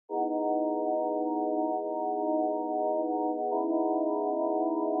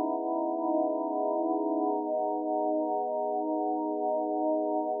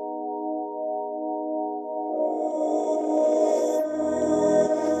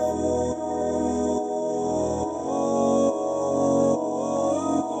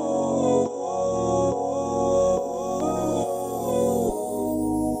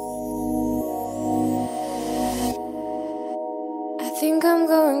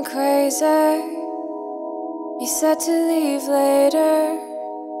going crazy. You said to leave later.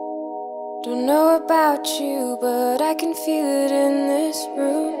 Don't know about you, but I can feel it in this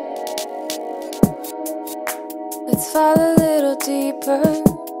room. Let's fall a little deeper.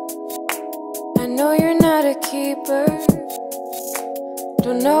 I know you're not a keeper.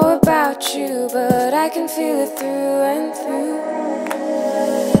 Don't know about you, but I can feel it through and through.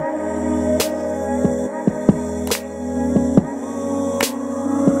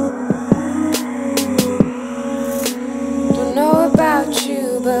 Don't know about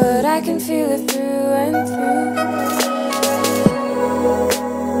you, but I can feel it through and through.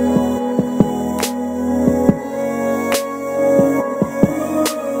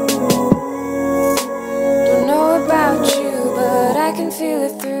 Don't know about you, but I can feel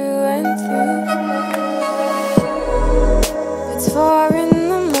it through and through. It's 4 in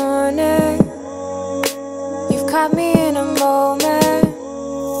the morning. You've caught me in a moment.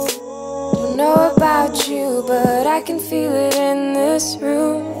 Don't know about you, but I can feel it in this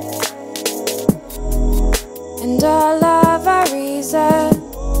room. And all of our reason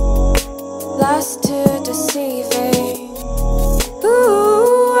lost to deceiving.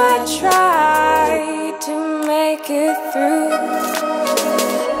 Ooh, I tried to make it through.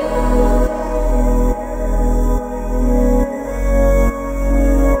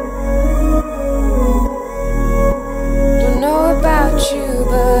 Don't know about you,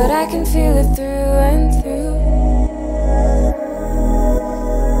 but I can feel it through and through.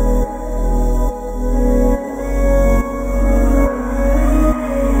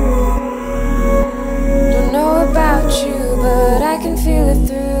 Don't know about you, but I can feel it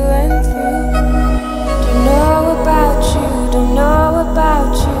through and through. Don't know about you, don't know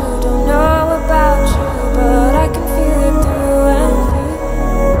about you, don't know about you, but I can feel it through and through.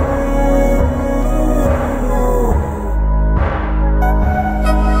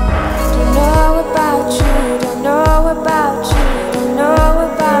 Don't know about you, don't know about you, don't know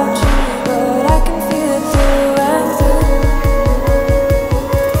about you, but I can feel it through and through.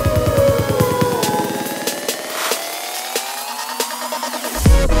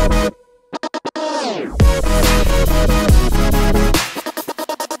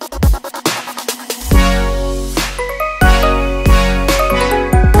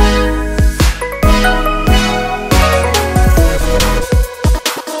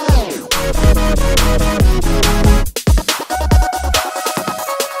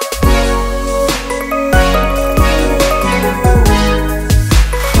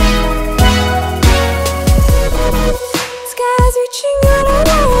 Sky's reaching out, I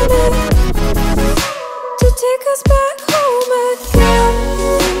want it to take us back.